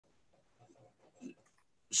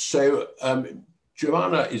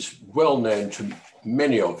Giovanna is well known to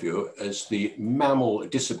many of you as the mammal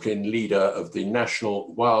discipline leader of the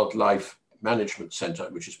National Wildlife Management Centre,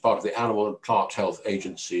 which is part of the Animal and Plant Health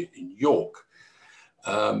Agency in York.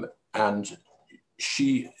 And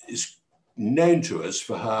she is known to us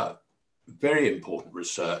for her very important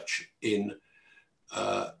research in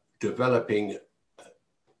developing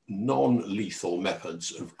non-lethal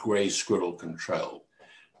methods of grey squirrel control.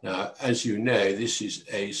 Now, as you know, this is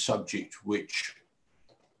a subject which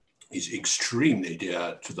is extremely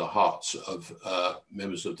dear to the hearts of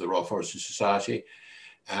members of the Royal Forestry Society.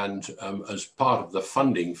 And as part of the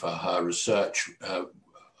funding for her research,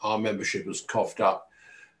 our membership has coughed up,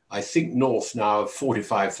 I think, north now of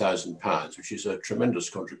 £45,000, which is a tremendous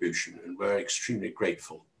contribution. And we're extremely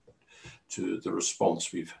grateful to the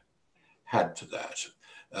response we've had to that.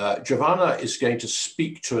 Giovanna is going to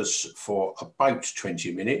speak to us for about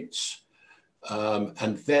 20 minutes.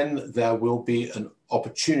 And then there will be an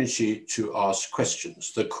opportunity to ask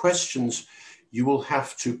questions. The questions you will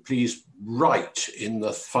have to please write in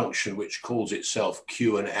the function which calls itself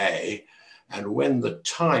Q&A. And when the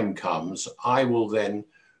time comes, I will then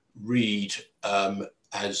read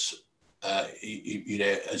as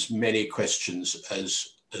many questions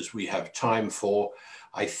as we have time for.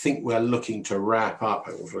 I think we're looking to wrap up.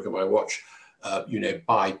 I want to look at my watch,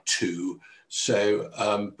 by 2.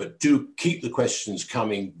 So, but do keep the questions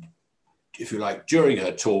coming, if you like, during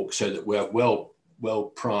her talk, so that we're well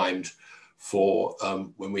primed for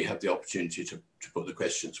when we have the opportunity to put the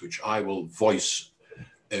questions, which I will voice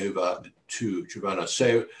over to Giovanna.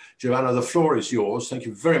 So, Giovanna, the floor is yours. Thank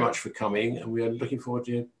you very much for coming, and we are looking forward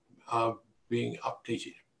to being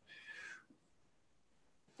updated.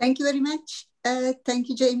 Thank you very much. Thank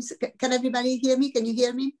you, James. Can everybody hear me? Can you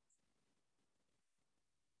hear me?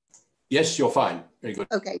 Yes, you're fine. Very good.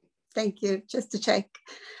 Okay, thank you. Just to check.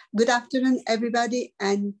 Good afternoon, everybody,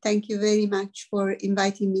 and thank you very much for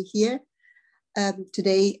inviting me here.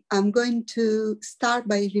 Today, I'm going to start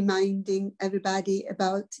by reminding everybody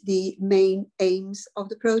about the main aims of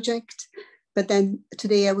the project, but then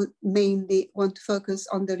today I would mainly want to focus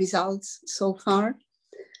on the results so far.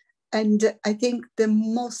 And I think the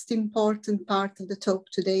most important part of the talk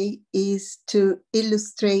today is to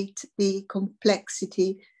illustrate the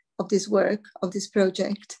complexity of this work, of this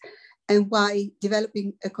project, and why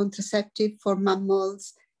developing a contraceptive for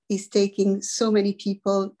mammals is taking so many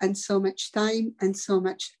people and so much time and so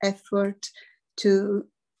much effort to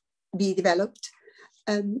be developed.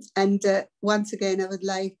 And once again, I would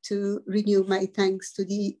like to renew my thanks to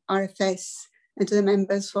the RFS and to the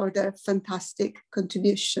members for their fantastic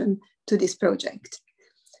contribution to this project.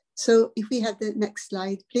 So if we have the next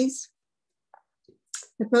slide, please.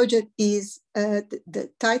 The project is, the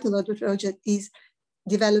title of the project is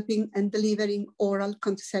Developing and Delivering Oral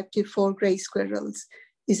Contraceptive for Grey Squirrels.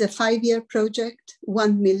 It's a 5-year project,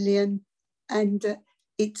 1 million, and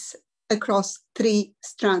it's across 3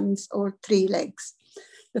 strands or 3 legs.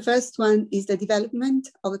 The first one is the development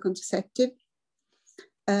of a contraceptive.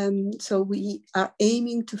 So we are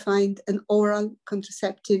aiming to find an oral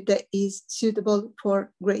contraceptive that is suitable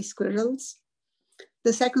for grey squirrels.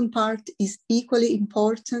 The second part is equally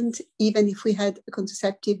important, even if we had a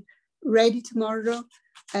contraceptive ready tomorrow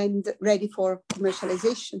and ready for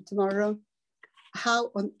commercialization tomorrow.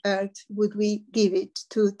 How on earth would we give it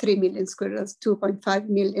to 3 million squirrels, 2.5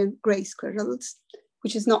 million grey squirrels,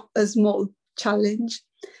 which is not a small challenge.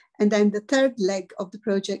 And then the third leg of the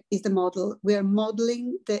project is the model. We are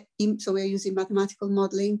modeling so we're using mathematical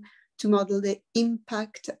modeling to model the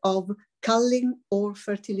impact of culling or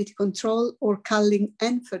fertility control, or culling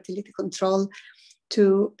and fertility control,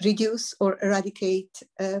 to reduce or eradicate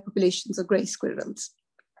populations of grey squirrels.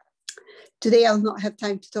 Today, I'll not have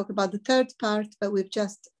time to talk about the third part, but we've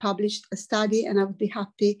just published a study, and I would be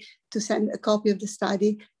happy to send a copy of the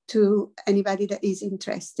study to anybody that is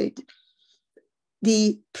interested.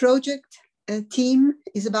 The project team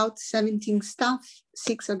is about 17 staff,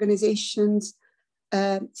 6 organizations,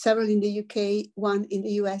 several in the UK, 1 in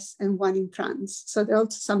the US, and 1 in France. So there are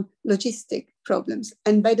also some logistic problems.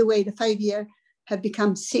 And by the way, the 5-year have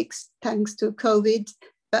become 6 thanks to COVID,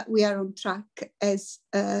 but we are on track as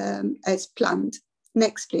planned.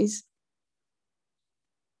 Next, please.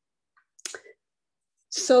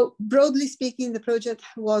 So broadly speaking, the project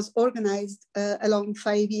was organized along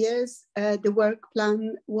 5 years. The work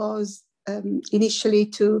plan was initially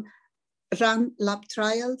to run lab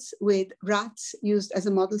trials with rats used as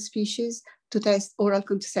a model species to test oral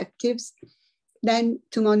contraceptives, then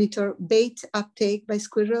to monitor bait uptake by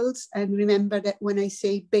squirrels. And remember that when I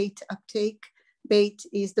say bait uptake, bait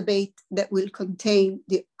is the bait that will contain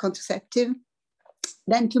the contraceptive.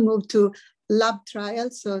 Then to move to lab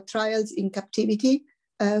trials, so trials in captivity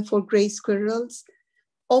for gray squirrels.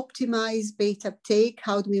 Optimize bait uptake.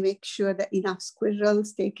 How do we make sure that enough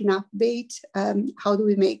squirrels take enough bait? How do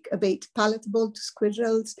we make a bait palatable to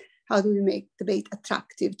squirrels? How do we make the bait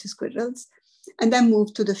attractive to squirrels? And then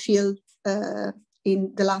move to the field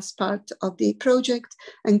in the last part of the project,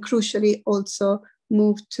 and crucially also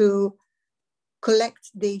move to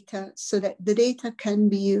collect data so that the data can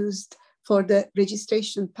be used for the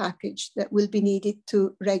registration package that will be needed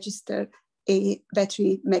to register a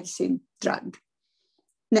veterinary medicine drug.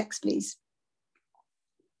 Next, please.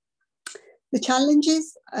 The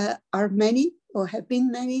challenges are many, or have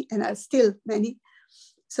been many, and are still many.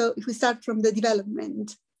 So if we start from the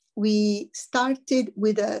development, we started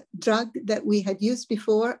with a drug that we had used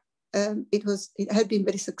before. It had been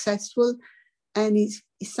very successful. And if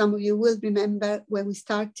some of you will remember, when we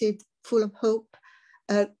started full of hope,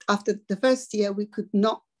 after the first year, we could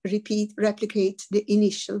not replicate the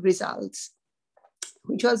initial results,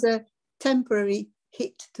 which was a temporary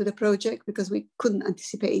hit to the project because we couldn't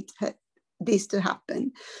anticipate this to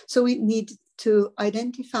happen. So we needed to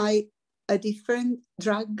identify a different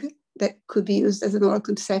drug that could be used as an oral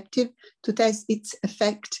contraceptive to test its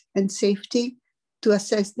effect and safety, to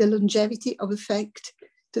assess the longevity of effect,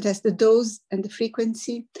 to test the dose and the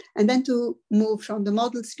frequency, and then to move from the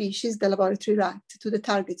model species, the laboratory rat, to the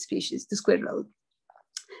target species, the squirrel.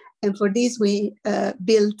 And for this, we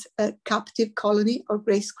built a captive colony of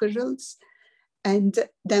gray squirrels, and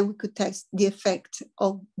then we could test the effect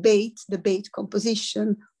of bait, the bait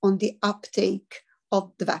composition, on the uptake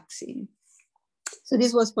of the vaccine. So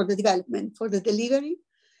this was for the development. For the delivery,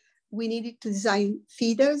 we needed to design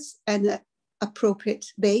feeders and appropriate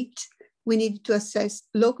bait. We needed to assess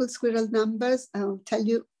local squirrel numbers. I'll tell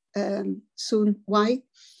you soon why.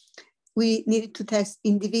 We needed to test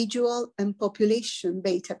individual and population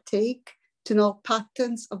bait uptake to know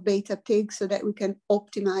patterns of bait uptake so that we can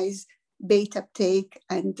optimize bait uptake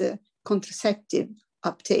and contraceptive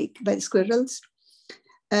uptake by the squirrels.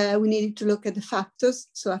 We needed to look at the factors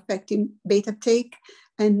so affecting bait uptake,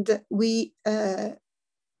 and we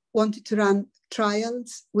wanted to run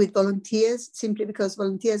trials with volunteers simply because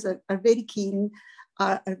volunteers are very keen,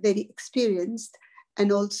 are very experienced,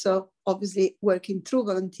 and also obviously working through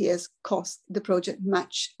volunteers cost the project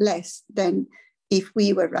much less than if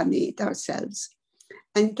we were running it ourselves.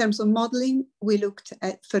 And in terms of modeling, we looked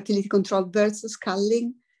at fertility control versus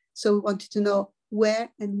culling. So we wanted to know where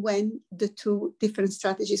and when the two different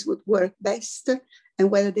strategies would work best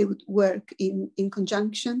and whether they would work in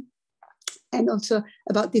conjunction. And also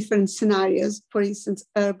about different scenarios, for instance,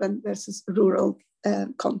 urban versus rural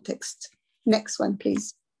context. Next one,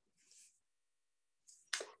 please.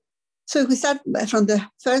 So if we start from the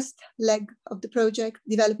first leg of the project,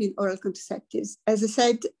 developing oral contraceptives. As I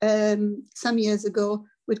said, some years ago,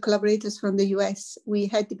 with collaborators from the US, we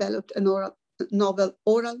had developed a novel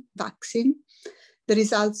oral vaccine. The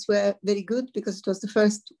results were very good because it was the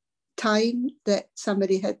first time that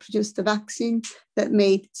somebody had produced a vaccine that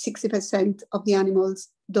made 60% of the animals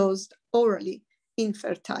dosed orally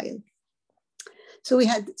infertile. So we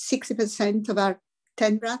had 60% of our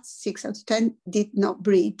 10 rats, 6 out of 10, did not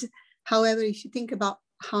breed. However, if you think about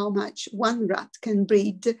how much one rat can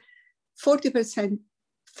breed, 40%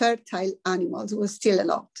 fertile animals was still a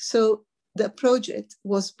lot. So the project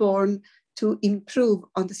was born to improve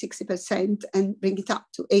on the 60% and bring it up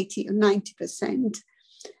to 80 or 90%.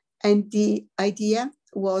 And the idea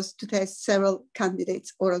was to test several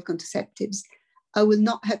candidates oral contraceptives. I will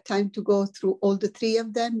not have time to go through all the three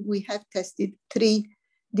of them. We have tested 3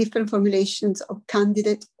 different formulations of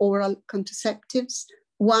candidate oral contraceptives.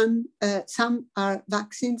 Some are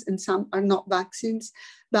vaccines and some are not vaccines,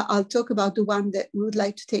 but I'll talk about the one that we would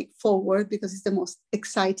like to take forward because it's the most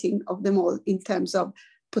exciting of them all in terms of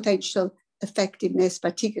potential effectiveness,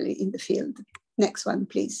 particularly in the field. Next one,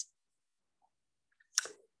 please.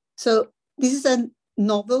 So this is a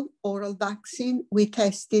novel oral vaccine. We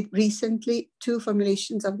tested recently 2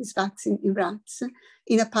 formulations of this vaccine in rats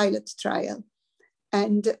in a pilot trial.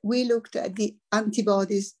 And we looked at the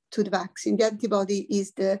antibodies to the vaccine. The antibody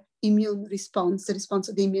is the immune response, the response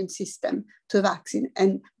of the immune system to a vaccine.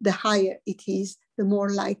 And the higher it is, the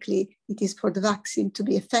more likely it is for the vaccine to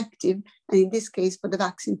be effective. And in this case, for the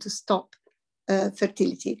vaccine to stop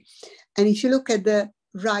fertility. And if you look at the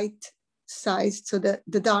right side, so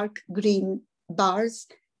the dark green bars,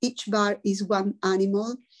 each bar is one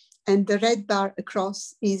animal. And the red bar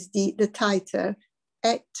across is the titer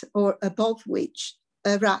at or above which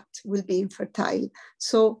a rat will be infertile.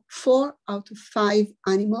 So 4 out of 5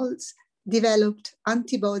 animals developed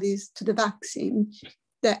antibodies to the vaccine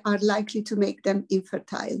that are likely to make them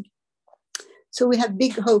infertile. So we have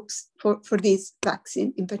big hopes for this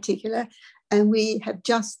vaccine in particular, and we have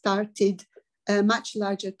just started a much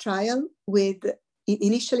larger trial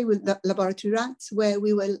initially with laboratory rats, where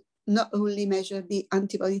we will not only measure the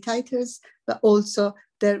antibody titers, but also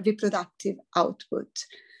their reproductive output,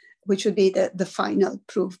 which would be the final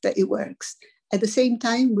proof that it works. At the same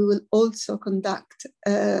time, we will also conduct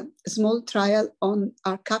a small trial on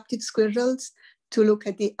our captive squirrels to look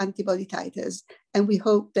at the antibody titers. And we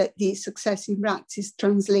hope that the success in rats is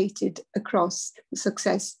translated across the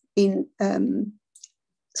success in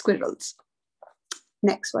squirrels.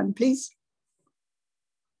 Next one, please.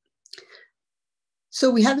 So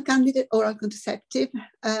we have a candidate oral contraceptive.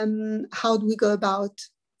 How do we go about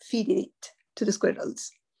feeding it to the squirrels?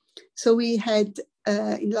 So we had,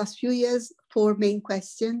 in the last few years, 4 main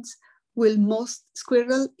questions. Will most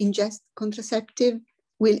squirrel ingest contraceptive?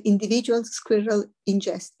 Will individual squirrel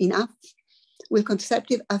ingest enough? Will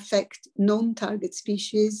contraceptive affect non-target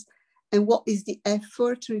species? And what is the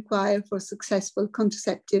effort required for successful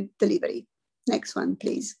contraceptive delivery? Next one,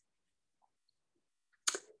 please.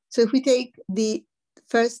 So if we take the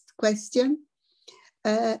first question,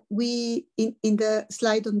 in the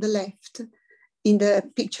slide on the left, in the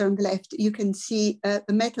picture on the left, you can see a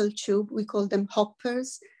metal tube. We call them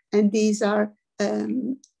hoppers, and these are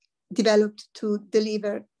developed to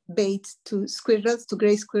deliver bait to squirrels, to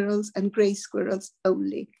gray squirrels and gray squirrels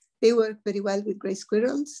only. They work very well with gray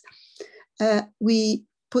squirrels. We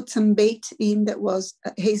put some bait in that was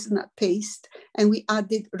hazelnut paste, and we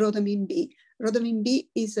added rhodamine B. Rhodamine B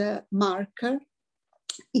is a marker.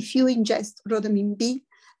 If you ingest rhodamine B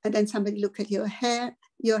and then somebody look at your hair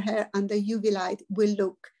under UV light will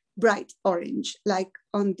look bright orange, like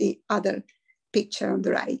on the other picture on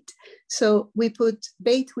the right. So we put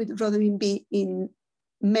bait with rhodamine B in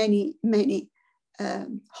many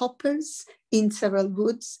hoppers in several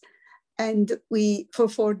woods, and for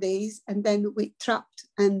 4 days, and then we trapped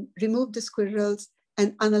and removed the squirrels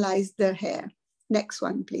and analyzed their hair. Next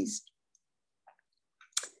one, please.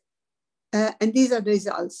 And these are the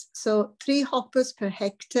results. So 3 hoppers per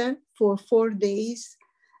hectare for 4 days.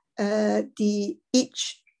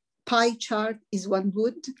 Each pie chart is 1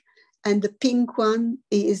 wood, and the pink one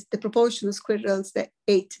is the proportion of squirrels that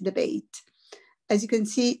ate the bait. As you can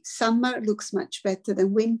see, summer looks much better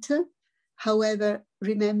than winter. However,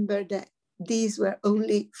 remember that these were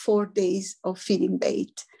only 4 days of feeding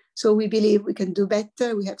bait. So we believe we can do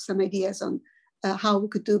better. We have some ideas on how we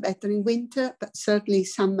could do better in winter, but certainly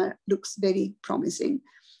summer looks very promising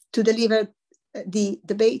to deliver the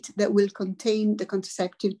bait that will contain the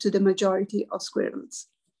contraceptive to the majority of squirrels.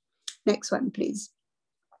 Next one, please.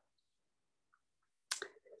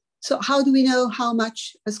 So how do we know how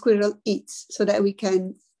much a squirrel eats so that we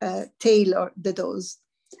can tailor the dose?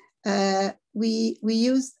 We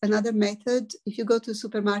use another method. If you go to a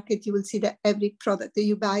supermarket, you will see that every product that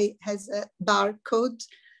you buy has a barcode.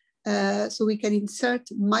 So we can insert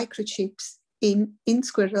microchips in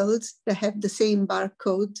squirrels that have the same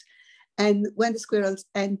barcode. And when the squirrels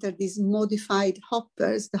enter these modified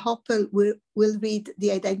hoppers, the hopper will read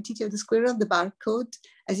the identity of the squirrel, the barcode,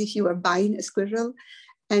 as if you were buying a squirrel.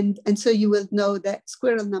 And so you will know that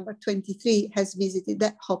squirrel number 23 has visited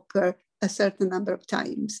that hopper a certain number of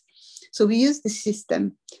times. So we use the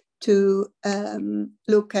system to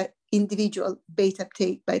look at individual bait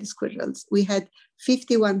uptake by the squirrels. We had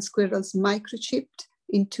 51 squirrels microchipped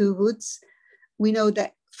in 2 woods. We know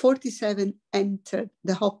that 47 entered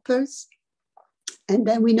the hoppers. And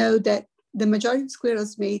then we know that the majority of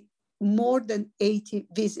squirrels made more than 80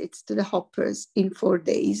 visits to the hoppers in 4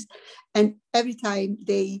 days. And every time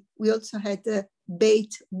we also had a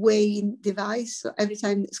bait weighing device. So every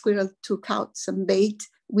time the squirrel took out some bait,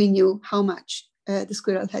 we knew how much the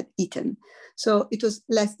squirrel had eaten. So it was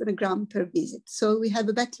less than a gram per visit. So we have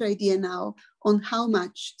a better idea now on how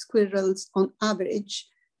much squirrels on average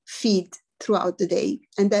feed throughout the day,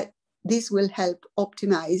 and that this will help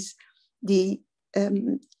optimize the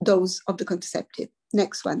dose of the contraceptive.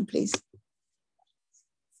 Next one, please.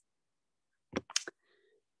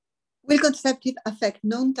 Will contraceptive affect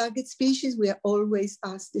non-target species? We are always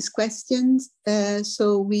asked these questions.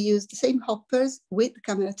 So we use the same hoppers with the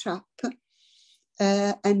camera trap,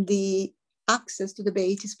 and the access to the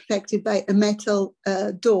bait is protected by a metal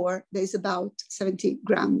door that is about 70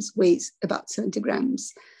 grams, weighs about 70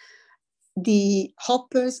 grams. The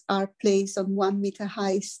hoppers are placed on 1 meter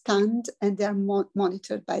high stand, and they are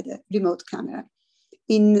monitored by the remote camera.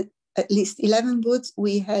 In at least 11 woods,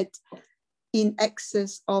 we had in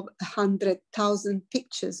excess of 100,000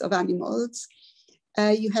 pictures of animals.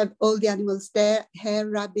 You have all the animals there: hare,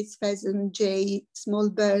 rabbits, pheasant, jay, small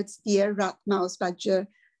birds, deer, rat, mouse, badger,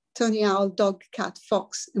 tony owl, dog, cat,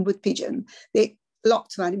 fox, and wood pigeon.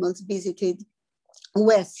 Lots of animals visited,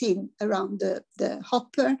 were seen around the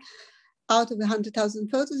hopper. Out of 100,000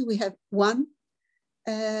 photos, we have one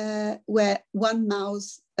where one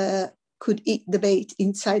mouse could eat the bait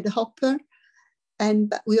inside the hopper.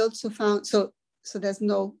 But we also found, so there's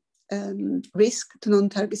no risk to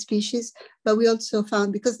non-target species, but we also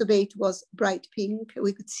found, because the bait was bright pink,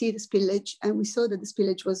 we could see the spillage, and we saw that the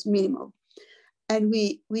spillage was minimal. And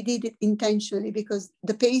we did it intentionally because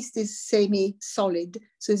the paste is semi-solid,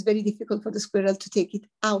 so it's very difficult for the squirrel to take it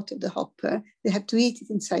out of the hopper. They have to eat it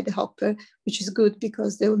inside the hopper, which is good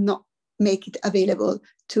because they will not make it available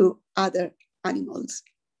to other animals.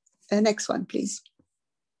 Next one, please.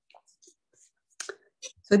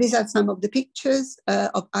 So these are some of the pictures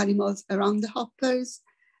of animals around the hoppers.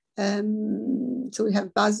 So we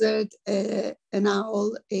have buzzard, an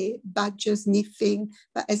owl, a badger sniffing,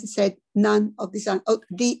 but as I said, none of these are,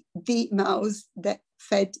 the mouse that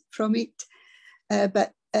fed from it,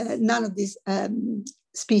 but none of these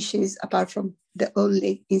species, apart from the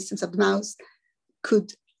only instance of the mouse,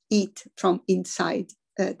 could eat from inside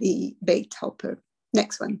the bait hopper.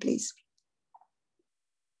 Next one, please.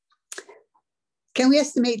 Can we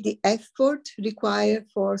estimate the effort required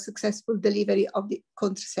for successful delivery of the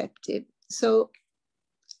contraceptive? So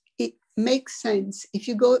it makes sense if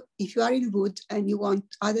you are in wood and you want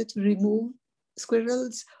either to remove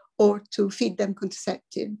squirrels or to feed them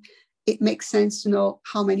contraceptive, it makes sense to know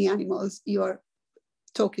how many animals you're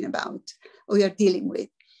talking about or you're dealing with.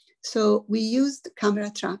 So we used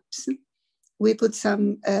camera traps. We put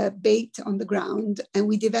some bait on the ground and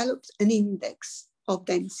we developed an index of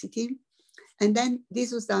density. And then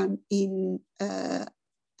this was done in a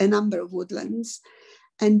number of woodlands.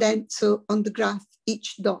 And then, so on the graph,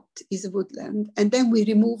 each dot is a woodland. And then we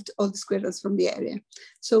removed all the squirrels from the area.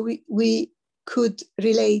 So we could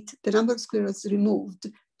relate the number of squirrels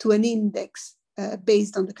removed to an index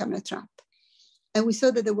based on the camera trap. And we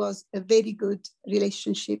saw that there was a very good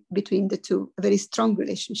relationship between the two, a very strong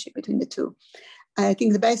relationship between the two. I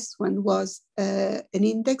think the best one was an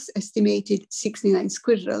index estimated 69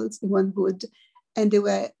 squirrels in one wood, and there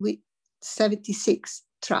were 76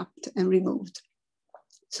 trapped and removed.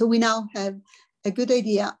 So we now have a good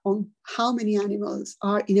idea on how many animals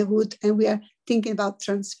are in a wood, and we are thinking about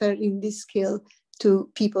transferring this skill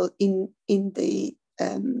to people in the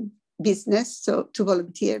business, so to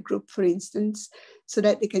volunteer group, for instance, so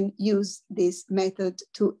that they can use this method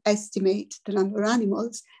to estimate the number of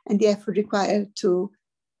animals and the effort required to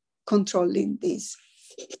controlling these.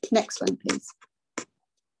 Next one, please.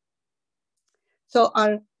 So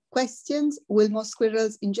our questions: will most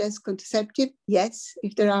squirrels ingest contraceptive? Yes,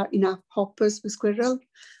 if there are enough hoppers with squirrel.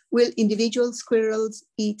 Will individual squirrels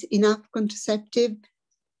eat enough contraceptive?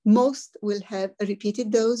 Most will have a repeated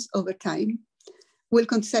dose over time. Will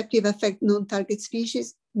contraceptive affect non-target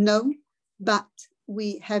species? No, but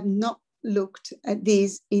we have not looked at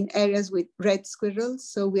these in areas with red squirrels.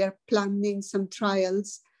 So we are planning some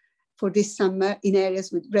trials for this summer in areas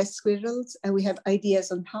with red squirrels. And we have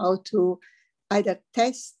ideas on how to either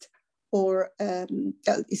test or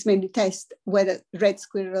it's mainly test whether red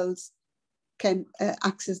squirrels can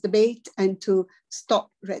access the bait and to stop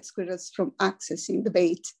red squirrels from accessing the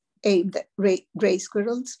bait aimed at gray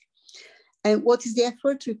squirrels. And what is the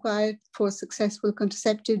effort required for successful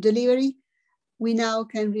contraceptive delivery? We now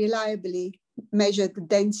can reliably measure the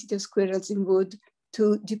density of squirrels in wood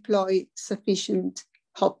to deploy sufficient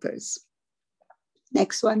hoppers.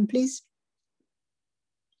 Next one, please.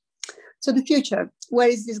 So the future, where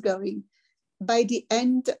is this going? By the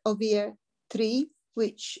end of year 3,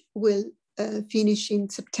 which will finish in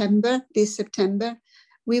September, this September,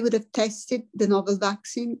 we would have tested the novel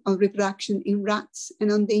vaccine on reproduction in rats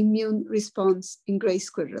and on the immune response in grey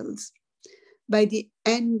squirrels. By the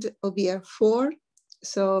end of year 4,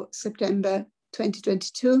 so September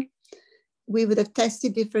 2022, we would have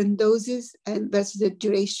tested different doses and versus the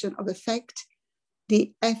duration of effect,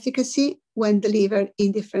 the efficacy when delivered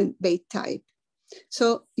in different bait type.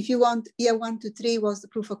 So if you want, year 1 to 3 was the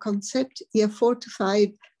proof of concept. Year 4 to 5,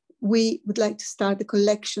 we would like to start the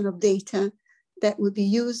collection of data that will be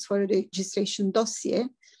used for a registration dossier,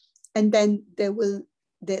 and then the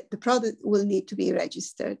product will need to be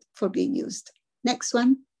registered for being used. Next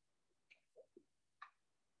one.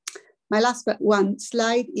 My last but one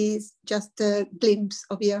slide is just a glimpse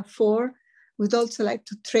of year 4. We'd also like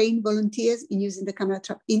to train volunteers in using the camera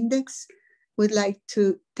trap index. We'd like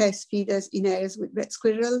to test feeders in areas with red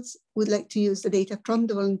squirrels. We'd like to use the data from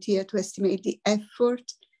the volunteer to estimate the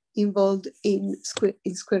effort involved in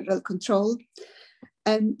squirrel control.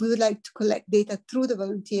 And we would like to collect data through the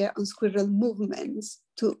volunteer on squirrel movements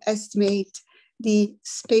to estimate the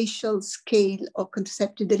spatial scale of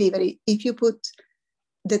contraceptive delivery. If you put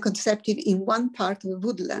the contraceptive in one part of the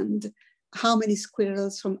woodland, how many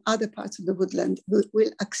squirrels from other parts of the woodland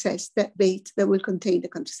will access that bait that will contain the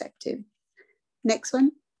contraceptive? Next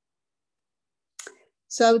one.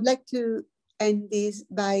 So I would like to end this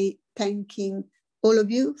by thanking all of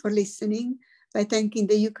you for listening, by thanking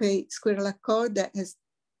the UK Squirrel Accord that has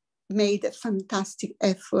made a fantastic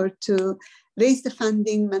effort to raise the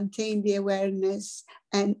funding, maintain the awareness,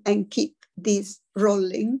 and keep this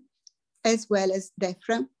rolling, as well as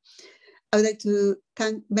DEFRA. I would like to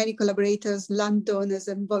thank many collaborators, landowners,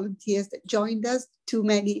 and volunteers that joined us, too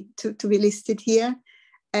many to be listed here.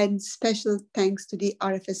 And special thanks to the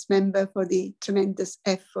RFS member for the tremendous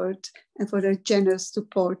effort and for their generous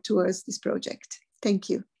support towards this project. Thank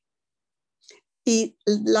you. The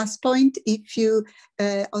last point, if you,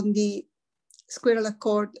 on the Squirrel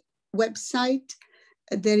Accord website,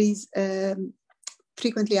 there is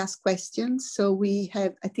frequently asked questions. So we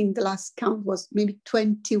have, I think the last count was maybe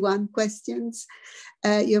 21 questions.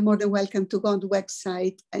 You're more than welcome to go on the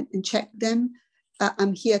website and check them.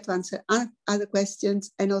 I'm here to answer other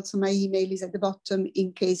questions, and also my email is at the bottom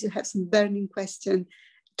in case you have some burning question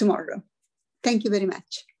tomorrow. Thank you very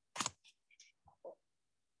much.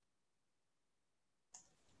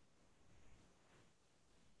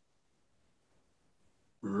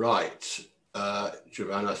 Right,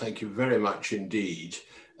 Giovanna, thank you very much indeed.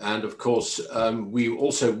 And of course, we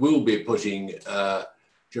also will be putting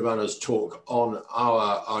Giovanna's talk on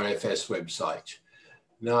our RFS website.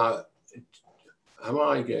 Now, am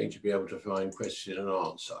I going to be able to find question and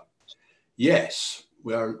answer? Yes,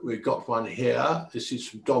 we've got one here. This is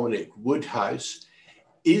from Dominic Woodhouse.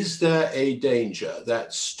 Is there a danger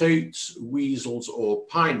that stoats, weasels, or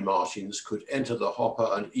pine martens could enter the hopper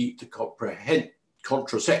and eat the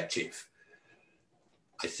contraceptive?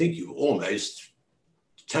 I think you almost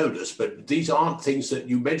told us, but these aren't things that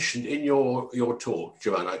you mentioned in your talk,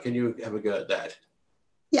 Giovanna. Can you have a go at that?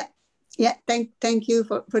 Yeah, thank you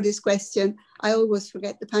for this question. I always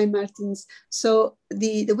forget the pine martens. So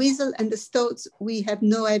the weasel and the stoats, we have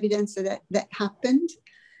no evidence that happened.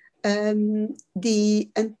 And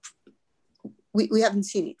we haven't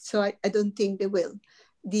seen it, so I don't think they will.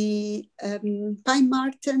 The pine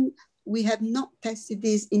marten, we have not tested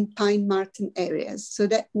this in pine marten areas. So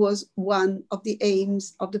that was one of the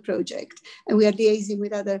aims of the project. And we are liaising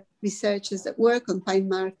with other researchers that work on pine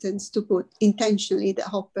martens to put intentionally the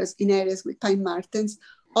hoppers in areas with pine martens,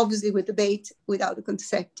 obviously with the bait, without the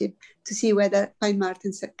contraceptive, to see whether pine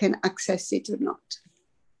martens can access it or not.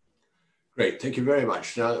 Great, thank you very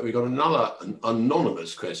much. Now we've got another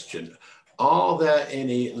anonymous question. Are there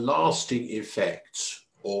any lasting effects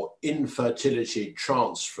or infertility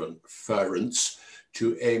transference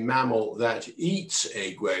to a mammal that eats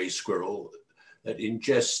a grey squirrel that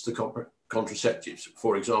ingests the contraceptives,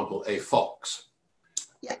 for example, a fox?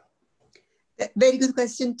 Yeah, very good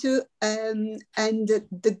question too. And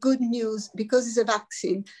the good news, because it's a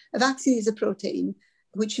vaccine is a protein,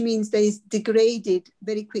 which means that it's degraded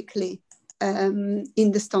very quickly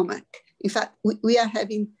in the stomach. In fact, we are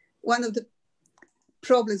having one of the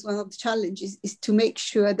problems, one of the challenges is to make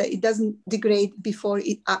sure that it doesn't degrade before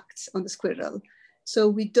it acts on the squirrel. So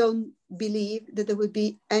we don't believe that there will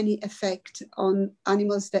be any effect on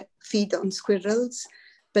animals that feed on squirrels,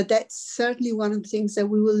 but that's certainly one of the things that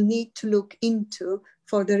we will need to look into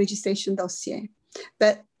for the registration dossier.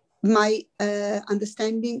 But my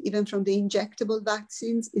understanding, even from the injectable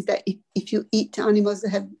vaccines, is that if you eat animals that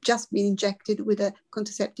have just been injected with a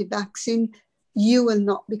contraceptive vaccine, you will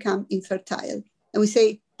not become infertile. And we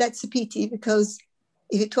say that's a pity, because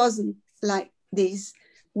if it wasn't like this,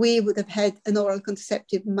 we would have had an oral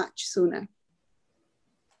contraceptive much sooner.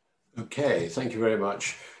 Okay, thank you very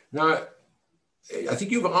much. Now, I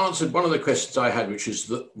think you've answered one of the questions I had, which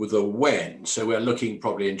is with the when. So we're looking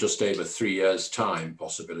probably in just over 3 years' time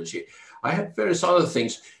possibility. I have various other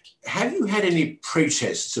things. Have you had any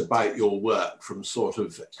protests about your work from sort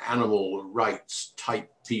of animal rights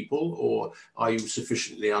type people, or are you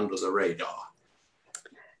sufficiently under the radar?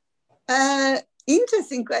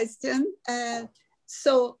 Interesting question.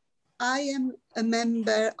 So I am a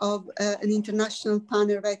member of an international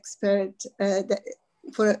panel of experts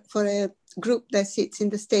for a group that sits in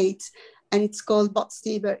the States, and it's called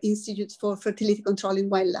Botstiber Institute for Fertility Control in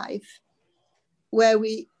Wildlife, where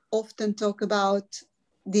we often talk about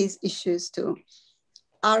these issues too.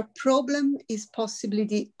 Our problem is possibly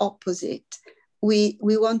the opposite. we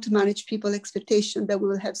want to manage people's expectation that we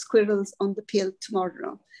will have squirrels on the pill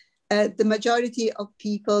tomorrow. The majority of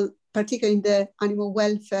people, particularly in the animal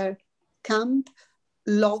welfare camp,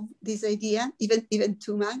 love this idea, even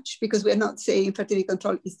too much, because we're not saying fertility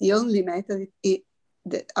control is the only method.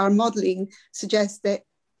 Our modeling suggests that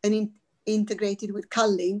integrated with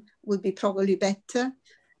culling would be probably better,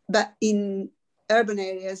 but in urban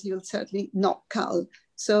areas, you'll certainly not cull.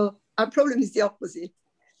 So our problem is the opposite.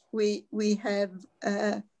 We have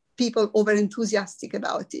people over-enthusiastic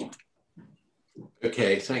about it.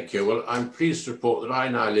 Okay, thank you. Well, I'm pleased to report that I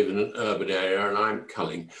now live in an urban area and I'm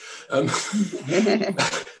culling.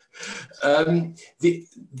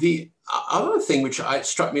 The other thing which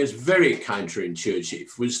struck me as very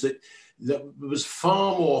counterintuitive was that there was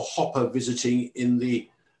far more hopper visiting in the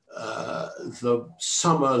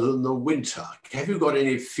summer than the winter. Have you got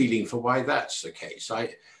any feeling for why that's the case? I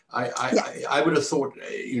would have thought,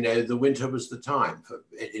 the winter was the time for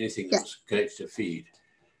anything that was connected to feed.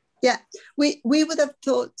 Yeah, we would have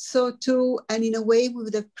thought so too. And in a way, we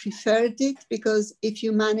would have preferred it, because if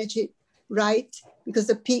you manage it right, because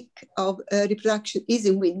the peak of reproduction is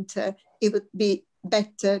in winter, it would be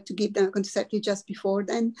better to give them a contraceptive just before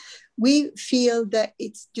then. We feel that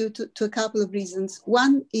it's due to a couple of reasons.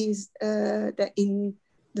 One is that in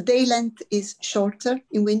the day length is shorter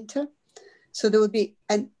in winter. So there will be,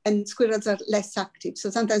 and squirrels are less active.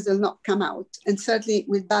 So sometimes they'll not come out. And certainly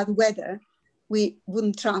with bad weather, we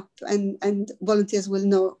wouldn't trap, and volunteers will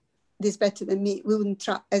know this better than me, we wouldn't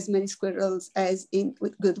trap as many squirrels as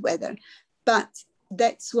with good weather. But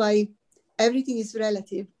that's why everything is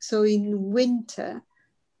relative. So in winter,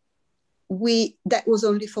 that was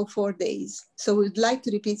only for 4 days. So we'd like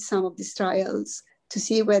to repeat some of these trials to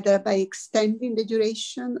see whether by extending the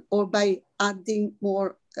duration or by adding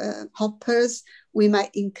more hoppers, we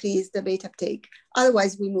might increase the bait uptake.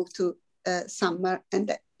 Otherwise, we move to summer, and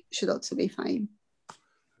that should also be fine.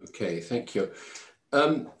 Okay, thank you.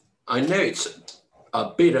 I know it's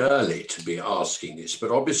a bit early to be asking this,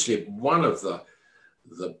 but obviously one of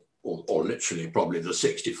or literally probably the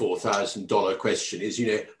 $64,000 question is,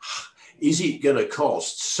 is it going to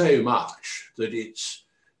cost so much that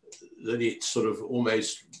it sort of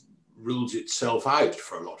almost rules itself out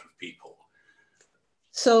for a lot of people?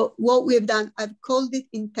 So what we've done, I've called it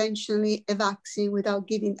intentionally a vaccine without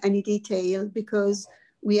giving any detail, because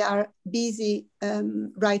we are busy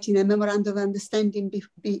writing a memorandum of understanding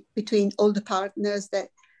between all the partners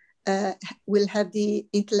that will have the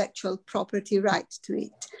intellectual property right to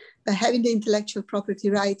it. But having the intellectual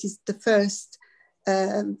property right is the first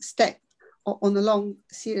step on a long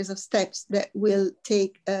series of steps that will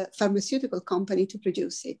take a pharmaceutical company to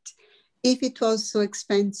produce it. If it was so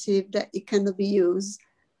expensive that it cannot be used,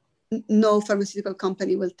 no pharmaceutical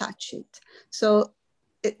company will touch it. So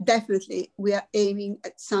definitely, we are aiming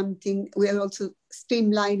at something. We are also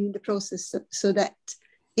streamlining the process so that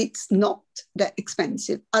it's not that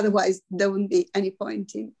expensive. Otherwise, there wouldn't be any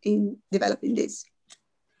point in developing this.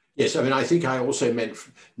 Yes, I mean, I think I also meant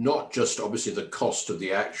not just obviously the cost of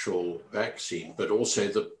the actual vaccine, but also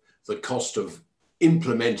the cost of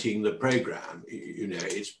implementing the program.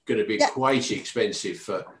 It's going to be quite expensive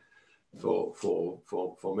for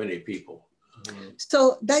many people.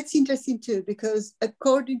 So that's interesting too, because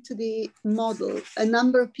according to the model, a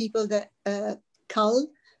number of people that cull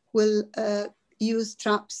will use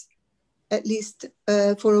traps at least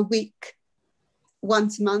for a week,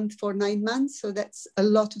 once a month for 9 months. So that's a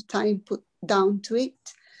lot of time put down to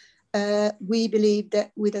it. We believe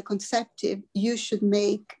that with a contraceptive, you should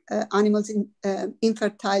make animals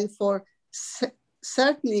infertile for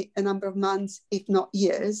certainly a number of months, if not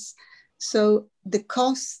years. So the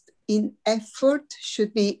cost in effort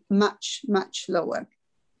should be much, much lower,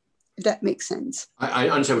 if that makes sense. I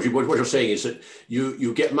understand what you're saying is that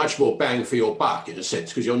you get much more bang for your buck, in a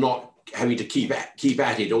sense, because you're not having to keep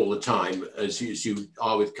at it all the time as you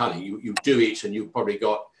are with culling. You do it, and you've probably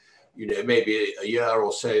got, maybe a year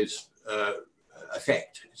or so's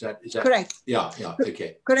effect. Is that correct? Yeah,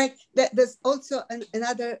 okay. Correct. There's also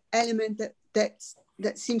another element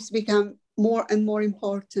that seems to become more and more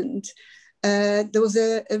important. There was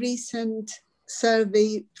a recent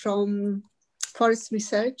survey from Forest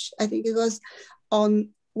Research, I think it was, on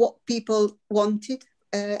what people wanted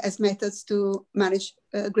as methods to manage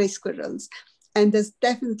gray squirrels. And there's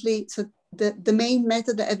definitely, so the main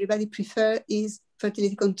method that everybody prefers is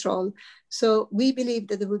fertility control. So we believe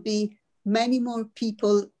that there will be many more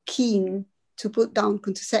people keen to put down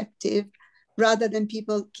contraceptive rather than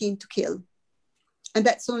people keen to kill. And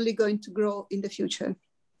that's only going to grow in the future.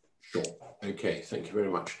 Sure. Okay. Thank you very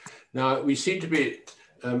much. Now, we seem to be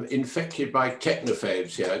infected by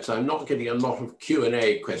technophobes here, so I'm not getting a lot of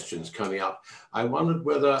Q&A questions coming up. I wondered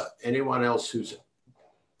whether anyone else who's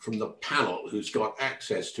from the panel who's got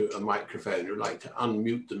access to a microphone would like to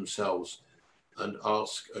unmute themselves and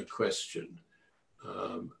ask a question.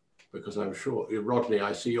 Because I'm sure, Rodney,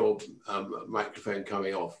 I see your microphone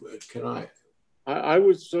coming off. Can I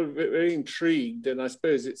was sort of very intrigued, and I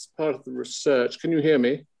suppose it's part of the research. Can you hear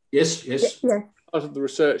me? Yes, yes. Yeah. Part of the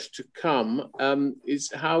research to come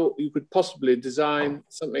is how you could possibly design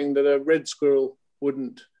something that a red squirrel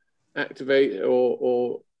wouldn't activate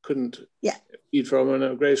or couldn't eat from, and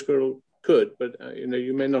a grey squirrel could. But you know,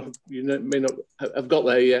 you may not have got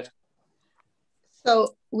there yet.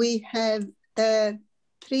 So we have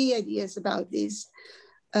 3 ideas about this.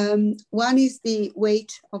 One is the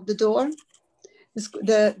weight of the door.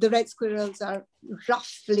 The red squirrels are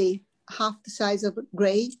roughly half the size of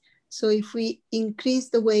grey. So if we increase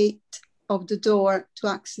the weight of the door to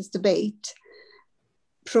access the bait,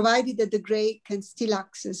 provided that the grey can still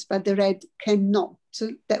access, but the red cannot,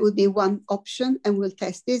 that would be one option, and we'll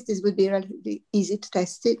test this. This would be relatively easy to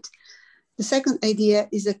test it. The second idea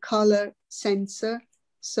is a color sensor.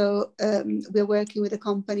 So we're working with a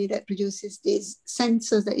company that produces these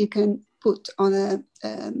sensors that you can put on a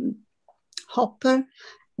hopper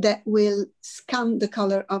that will scan the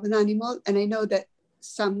color of an animal. And I know that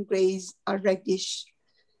some greys are reddish,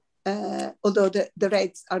 although the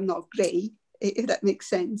reds are not grey, if that makes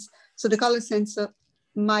sense. So the color sensor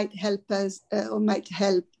might help us, or might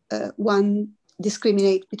help one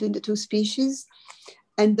discriminate between the 2 species.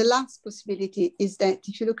 And the last possibility is that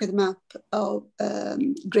if you look at the map of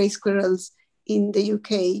grey squirrels in the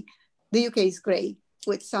UK is grey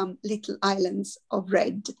with some little islands of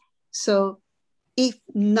red. So if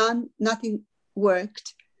nothing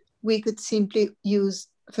worked, we could simply use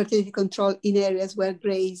fertility control in areas where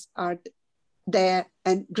greys are there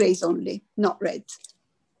and greys only, not reds.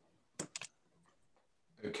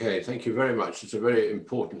 Okay, thank you very much. It's a very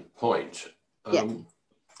important point.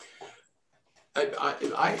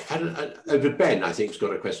 I had Ben, I think, has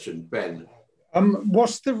got a question. Ben.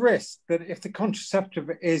 What's the risk that if the contraceptive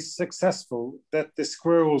is successful, that the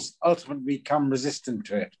squirrels ultimately become resistant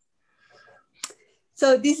to it?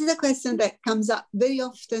 So this is a question that comes up very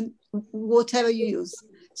often, whatever you use.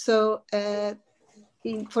 So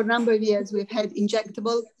for a number of years, we've had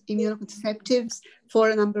injectable immunocontrceptives for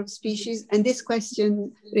a number of species, and this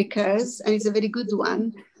question recurs, and it's a very good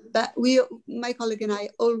one. But my colleague and I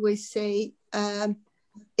always say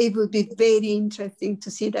it would be very interesting to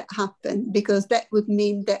see that happen, because that would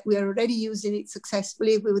mean that we are already using it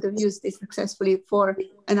successfully. We would have used it successfully for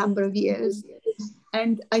a number of years.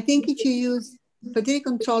 And I think if you use fertility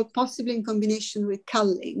control, possibly in combination with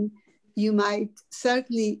culling, you might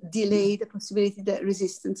certainly delay the possibility that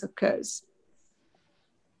resistance occurs.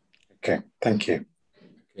 Okay, thank you.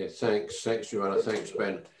 Okay, thanks, Giovanna. Thanks,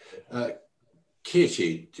 Ben.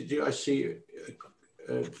 Kitty, I see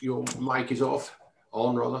your mic is off,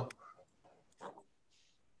 on rather?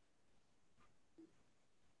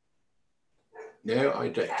 No, I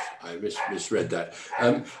don't. I misread that.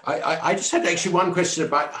 I just had actually one question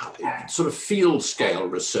about sort of field scale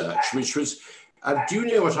research, which was, do you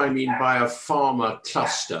know what I mean by a farmer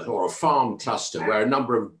cluster or a farm cluster, where a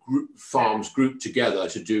number of farms group together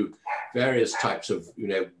to do various types of,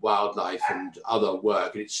 wildlife and other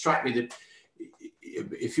work? And it struck me that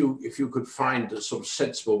if you could find a sort of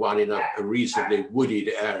sensible one in a reasonably wooded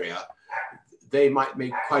area, they might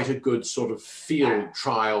make quite a good sort of field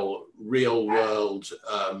trial, real world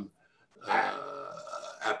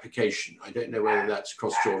application. I don't know whether that's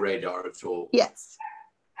crossed your radar at all. Yes,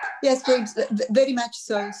 James, very much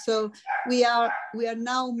so. So we are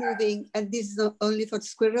now moving, and this is not only for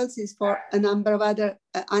squirrels, it's for a number of other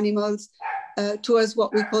animals, towards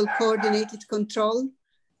what we call coordinated control.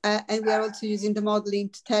 And we are also using the modeling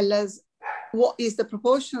to tell us what is the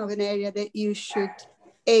proportion of an area that you should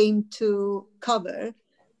aim to cover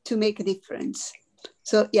to make a difference.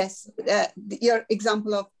 So yes, your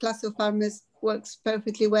example of cluster of farmers works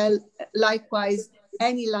perfectly well. Likewise,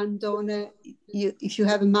 any landowner, if you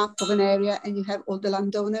have a map of an area and you have all the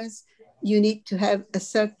landowners, you need to have a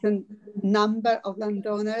certain number of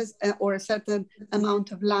landowners or a certain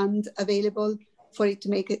amount of land available for it to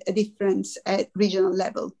make a difference at regional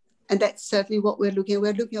level. And that's certainly what we're looking at.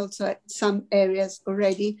 We're looking also at some areas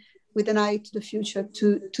already with an eye to the future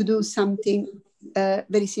to do something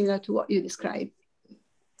very similar to what you described.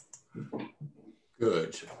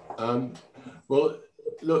 Good. Well,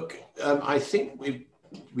 look, I think we've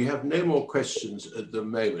we have no more questions at the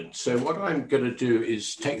moment. So what I'm going to do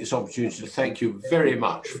is take this opportunity to thank you very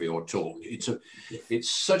much for your talk. It's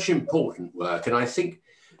such important work, and I think,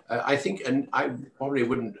 and I probably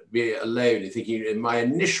wouldn't be alone in thinking, in my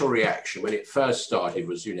initial reaction when it first started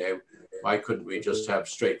was, you know, why couldn't we just have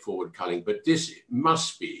straightforward culling? But this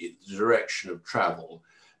must be the direction of travel.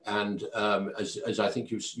 And as I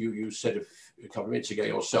think you said a couple of minutes ago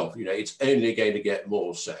yourself, you know, it's only going to get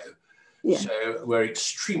more so. Yeah. So we're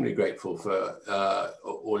extremely grateful for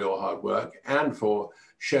all your hard work and for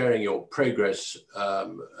sharing your progress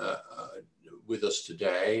with us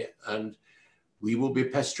today. And we will be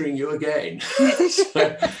pestering you again.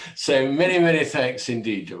 so many thanks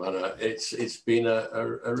indeed, Giovanna. It's been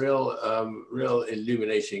a real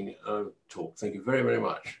illuminating talk. Thank you very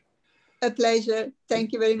much. A pleasure.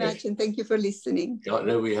 Thank you very much, and thank you for listening.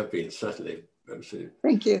 No, we have been, certainly. Absolutely.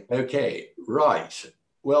 Thank you. Okay, right.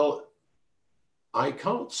 Well, I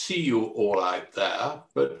can't see you all out there,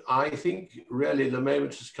 but I think really the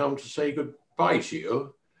moment has come to say goodbye to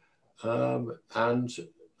you.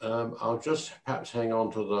 I'll just perhaps hang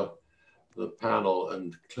on to the panel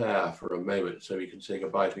and Claire for a moment so we can say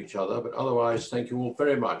goodbye to each other. But otherwise, thank you all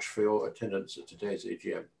very much for your attendance at today's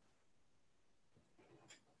AGM.